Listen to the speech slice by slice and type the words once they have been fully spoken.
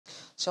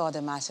To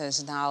other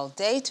matters now,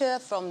 data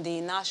from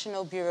the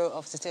National Bureau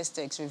of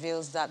Statistics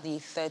reveals that the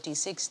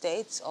 36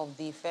 states of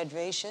the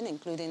Federation,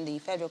 including the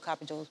Federal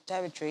Capital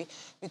Territory,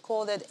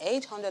 recorded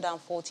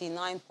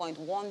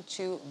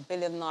 849.12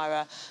 billion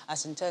naira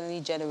as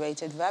internally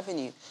generated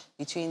revenue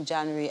between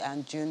January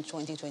and June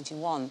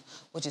 2021,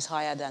 which is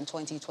higher than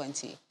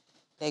 2020.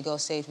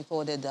 Lagos State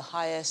recorded the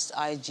highest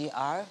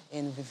IGR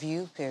in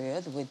review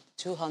period with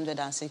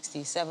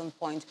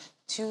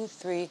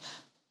 267.23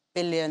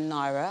 billion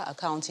naira,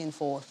 accounting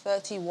for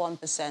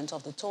 31%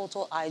 of the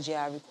total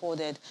IGR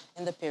recorded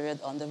in the period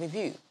under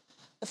review.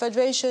 The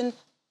Federation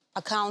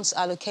Accounts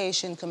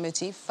Allocation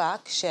Committee,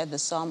 FAC, shared the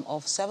sum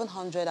of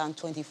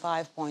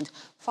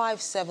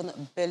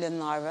 725.57 billion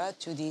naira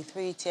to the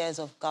three tiers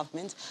of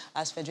government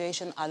as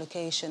Federation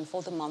allocation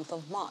for the month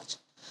of March.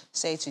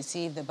 States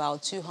received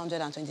about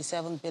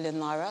 227 billion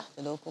naira.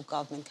 The local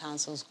government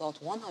councils got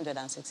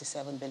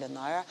 167 billion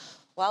naira,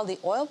 while the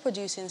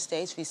oil-producing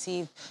states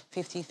received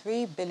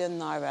 53 billion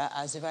naira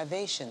as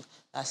derivation.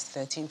 That's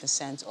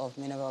 13% of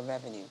mineral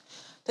revenue.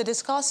 To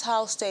discuss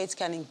how states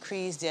can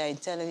increase their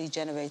internally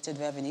generated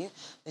revenue,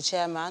 the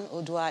chairman,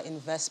 Odua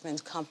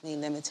Investment Company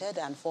Limited,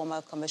 and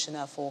former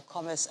Commissioner for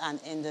Commerce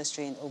and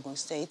Industry in Ogun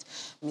State,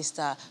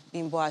 Mr.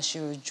 Bimbo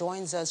Ashiru,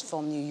 joins us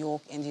from New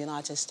York in the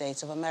United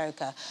States of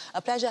America.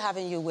 A pleasure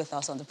having you with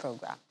us on the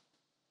program.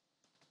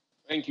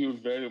 Thank you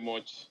very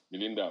much,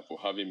 Melinda, for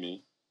having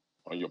me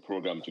on your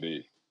program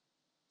today.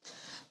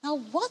 Now,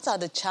 what are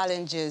the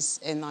challenges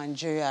in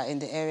Nigeria in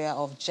the area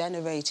of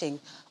generating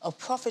a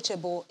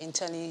profitable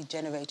internally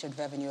generated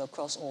revenue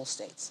across all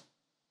states?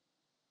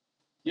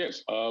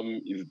 Yes,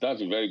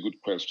 that's a very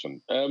good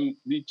question.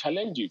 The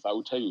challenges, I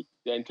will tell you,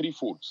 they are in three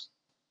folds.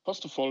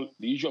 First of all,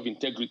 the issue of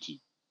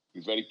integrity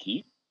is very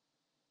key.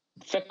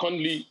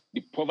 Secondly,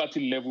 the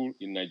poverty level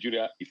in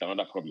Nigeria is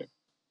another problem.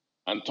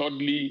 And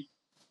thirdly,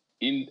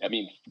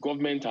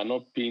 government are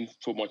not paying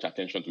so much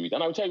attention to it.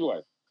 And I'll tell you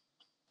why.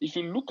 If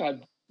you look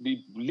at the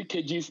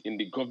leakages in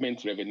the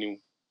government revenue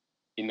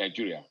in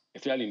Nigeria,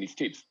 especially in the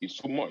states, is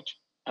so much.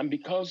 And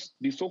because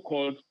the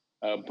so-called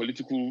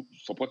political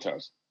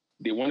supporters,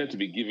 they wanted to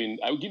be given,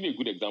 I will give you a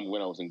good example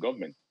when I was in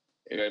government,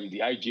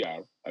 the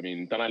IGR,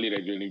 internally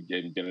revenue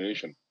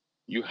generation.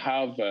 You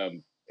have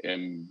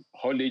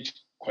haulage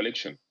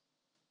collection.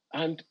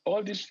 And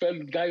all these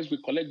guys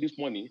will collect this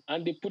money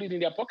and they put it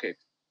in their pocket.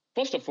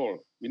 First of all,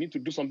 we need to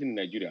do something in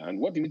Nigeria. And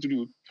what we need to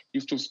do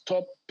is to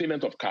stop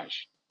payment of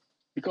cash.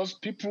 Because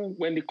people,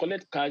 when they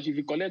collect cash, if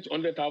you collect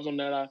 100,000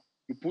 naira,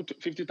 you put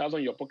 50,000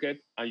 in your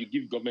pocket and you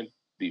give government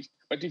this.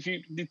 But the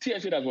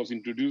TSA that was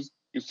introduced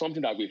is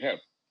something that will help.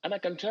 And I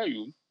can tell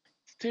you,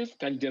 states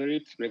can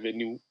generate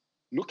revenue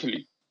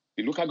locally.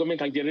 The local government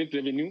can generate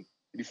revenue.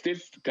 The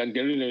states can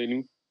generate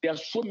revenue. There are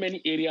so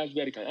many areas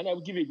where they can. And I will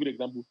give you a good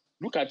example.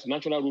 Look at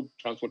national road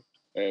transport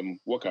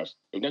workers,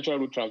 natural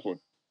road transport.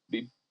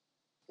 You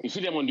see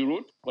them on the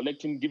road,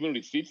 giving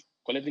receipts,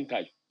 collecting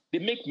cash. They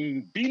make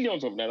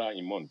billions of naira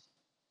in months.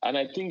 And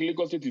I think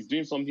Lagos State is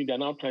doing something. They're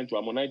now trying to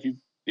harmonize it.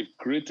 They've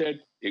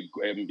created a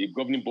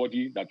governing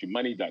body that will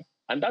manage that.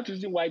 And that's the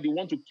reason why they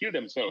want to kill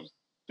themselves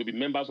to be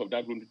members of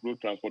that road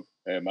transport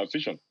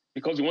association,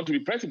 because they want to be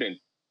president.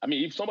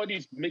 If somebody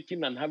is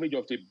making an average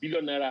of 1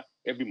 billion naira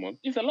every month,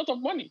 it's a lot of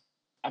money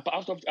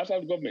outside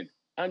of government.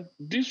 And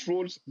these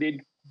roads, they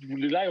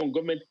rely on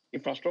government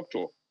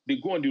infrastructure. They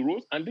go on the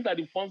roads, and these are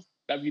the funds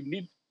that we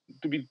need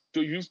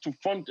to use to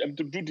fund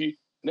to do the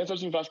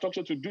necessary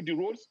infrastructure to do the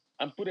roads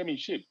and put them in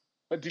shape.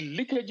 But the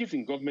leakages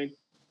in government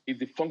is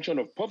the function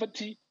of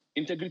poverty,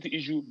 integrity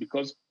issue,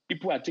 because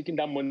people are taking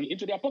that money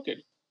into their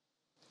pocket.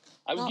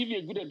 I will give you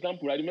a good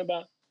example. I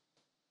remember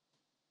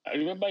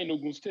in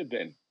Ogun State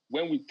then,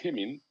 when we came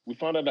in, we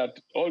found out that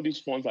all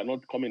these funds are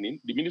not coming in.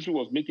 The ministry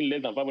was making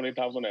less than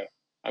 500,000 naira.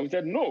 And we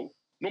said, no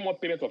more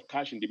payment of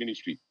cash in the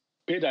ministry.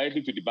 Pay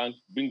directly to the bank,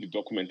 bring the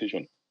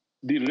documentation.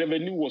 The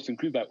revenue was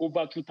increased by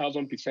over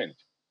 2,000%.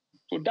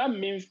 So that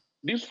means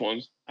these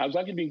funds have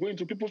actually been going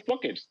to people's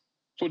pockets.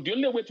 So the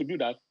only way to do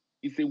that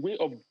is a way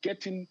of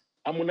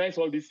harmonize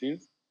all these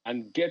things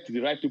and get the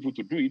right people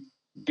to do it,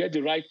 get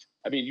the right,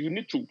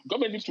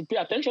 government needs to pay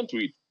attention to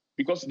it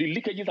because the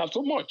leakages are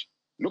so much.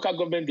 Local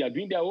government, they are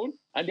doing their own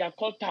and they are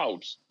called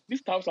touts.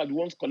 These touts are the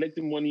ones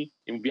collecting money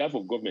in behalf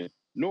of government.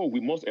 No, we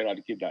must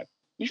eradicate that.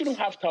 We shouldn't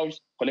have touts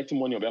collecting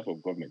money on behalf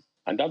of government.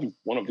 And that is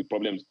one of the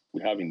problems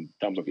we have in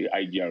terms of the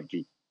IGR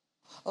too.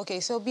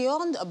 Okay, so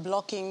beyond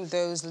blocking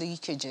those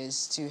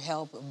leakages to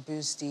help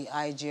boost the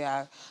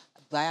IGR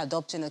by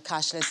adopting a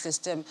cashless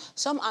system,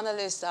 some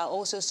analysts are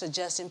also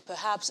suggesting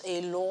perhaps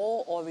a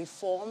law or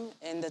reform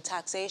in the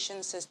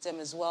taxation system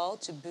as well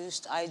to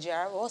boost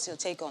IGR. What's your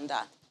take on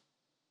that?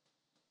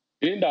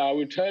 Linda, I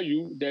will tell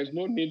you, there's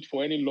no need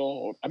for any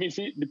law.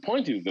 The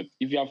point is that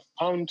if you have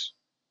found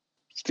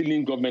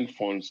stealing government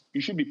funds,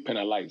 you should be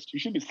penalized. You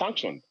should be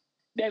sanctioned.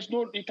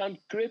 You can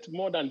create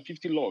more than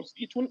 50 laws.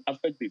 It won't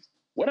affect it.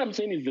 What I'm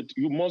saying is that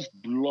you must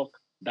block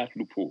that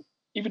loophole.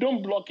 If you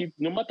don't block it,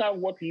 no matter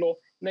what law,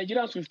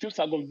 Nigerians will still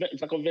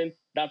circumvent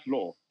that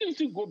law. They will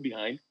still go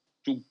behind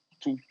to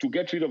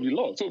get rid of the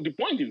law. So the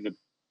point is that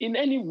in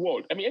any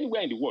world, I mean,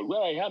 anywhere in the world,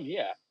 where I am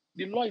here,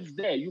 the law is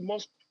there. You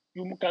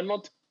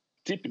cannot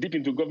dip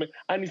into government.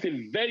 And it's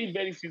a very,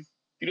 very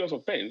serious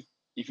offense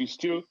if you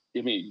steal,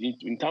 I mean,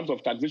 in terms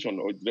of taxation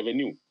or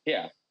revenue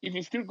here, if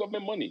you steal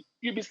government money,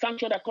 you'll be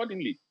sanctioned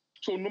accordingly.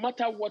 So no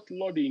matter what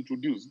law they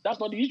introduce, that's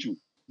not the issue.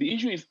 The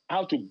issue is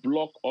how to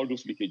block all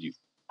those leakages.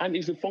 And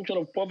it's a function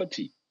of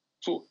poverty.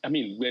 So, I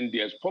mean, when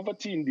there's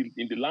poverty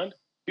in the land,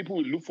 people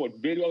will look for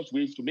various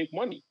ways to make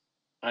money.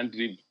 And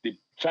they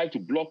try to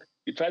block,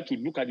 they try to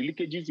look at the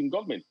leakages in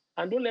government.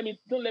 And don't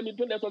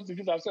let us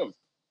deceive ourselves.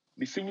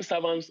 The civil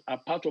servants are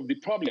part of the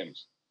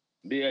problems.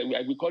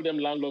 We call them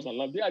landlords and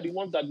landlords. They are the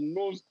ones that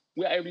knows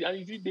where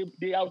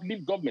they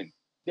outlive government.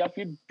 They have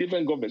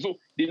different governments. So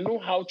they know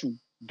how to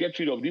get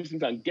rid of these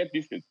things and get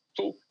these things.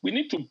 So we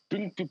need to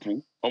bring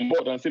people on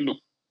board and say, look,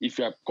 if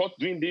you are caught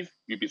doing this,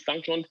 you'll be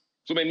sanctioned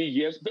so many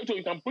years. So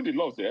you can put the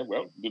laws there.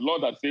 Well, the law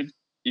that says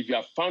if you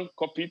are found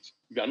culprit,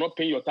 if you are not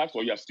paying your tax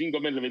or you are stealing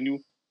government revenue,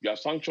 you are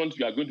sanctioned,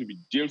 you are going to be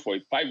jailed for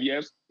 5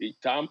 years, a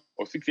term,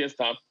 or 6 years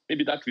term.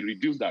 Maybe that will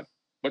reduce that.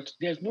 But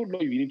there's no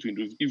law you need to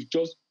introduce. It's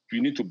just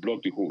you need to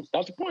block the holes.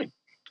 That's the point.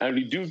 And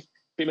reduce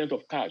payment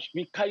of cash.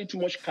 We carry too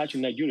much cash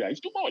in Nigeria.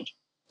 It's too much.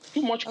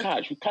 Too much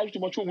cash. We carry too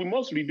much. So we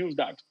must reduce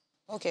that.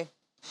 Okay.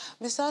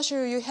 Mr.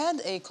 Ashiru, you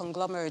had a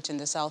conglomerate in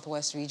the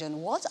Southwest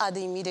region. What are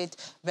the immediate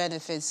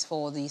benefits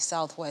for the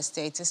Southwest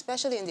states,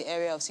 especially in the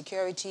area of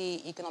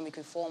security, economic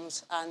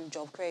reforms, and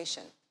job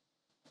creation?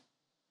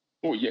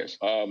 Oh, yes.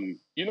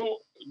 You know,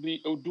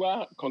 the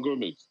Odua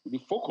conglomerate, the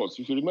focus,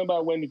 if you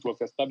remember when it was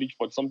established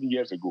for something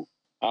years ago,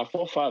 our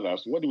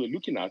forefathers, what they were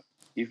looking at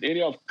is the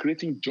area of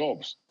creating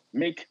jobs,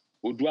 make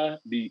Odua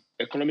the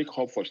economic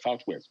hub for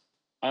Southwest.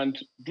 And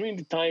during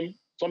the time,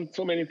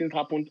 so many things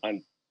happened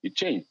and it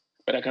changed.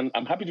 But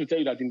I'm happy to tell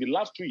you that in the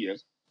last 2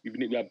 years,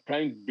 we are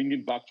trying to bring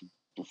it back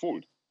to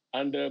fold.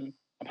 And I'm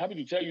happy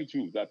to tell you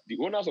too that the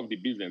owners of the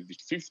business, the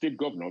 6 state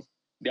governors,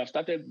 they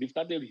started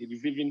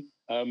receiving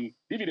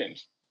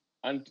dividends.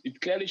 And it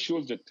clearly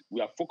shows that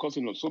we are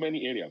focusing on so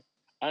many areas.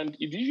 And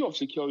the issue of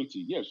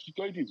security, yes,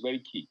 security is very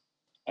key.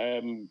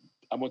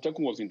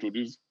 Amotekun was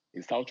introduced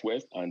in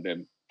Southwest and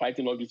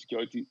fighting all the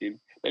security.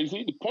 But you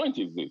see, the point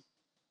is this.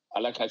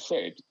 Like I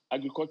said,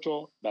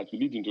 agriculture that will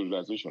lead into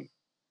industrialization.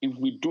 If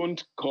we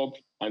don't curb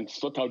and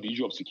sort out the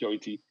issue of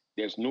security,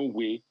 there's no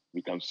way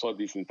we can sort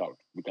this thing out.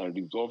 We can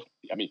resolve,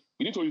 we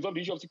need to resolve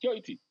the issue of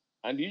security.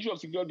 And the issue of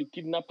security,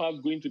 the kidnappers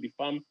going to the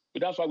farm,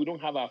 but that's why we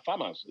don't have our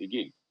farmers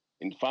again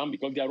in farm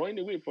because they are running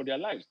away for their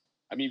lives.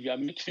 If you are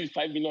making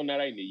 5 million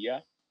naira in a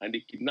year and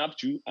they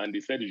kidnapped you and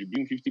they said you should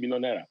bring 50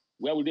 million naira,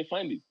 where will they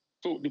find it?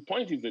 So the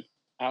point is that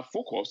our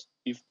focus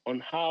is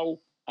on how,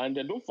 and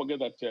don't forget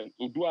that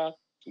Odua,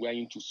 we are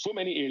into so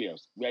many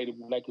areas. We are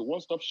like a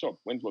one-stop shop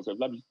when it was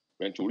established.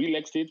 We are into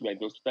real estate, we are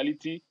into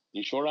hospitality,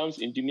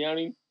 insurance,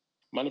 engineering,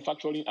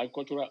 manufacturing,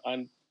 agricultural,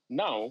 and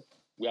now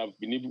we have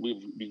been able,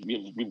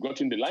 we've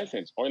gotten the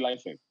license, oil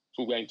license.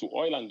 So we are into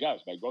oil and gas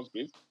by God's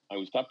grace, and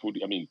we start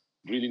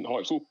drilling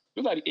oil. So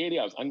those are the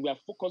areas, and we are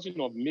focusing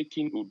on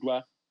making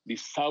Odua the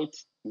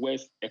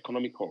Southwest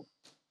economic hub,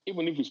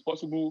 even if it's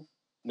possible,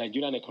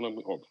 Nigerian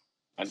economic hub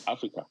and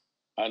Africa.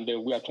 And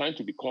we are trying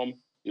to become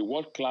a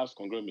world-class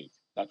conglomerate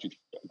that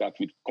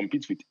will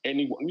compete with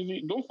anyone.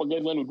 Don't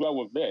forget when Odua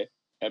was there,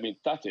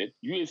 started,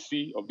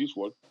 UAC of this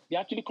world, they're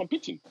actually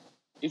competing.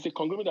 It's a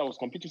conglomerate that was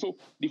competing. So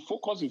the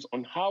focus is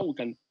on how we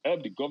can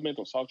help the government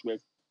of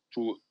Southwest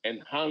to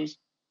enhance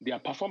their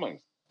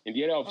performance in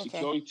the area of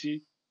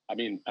security,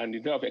 and in the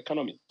area of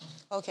economy.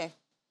 Okay.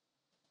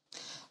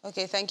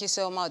 Okay, thank you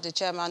so much, the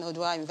Chairman,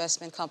 Odua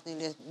Investment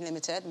Company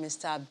Limited,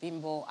 Mr.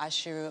 Bimbo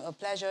Ashiru. A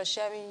pleasure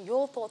sharing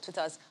your thoughts with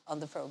us on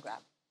the program.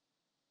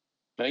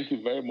 Thank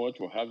you very much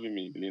for having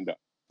me, Belinda.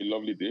 A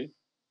lovely day.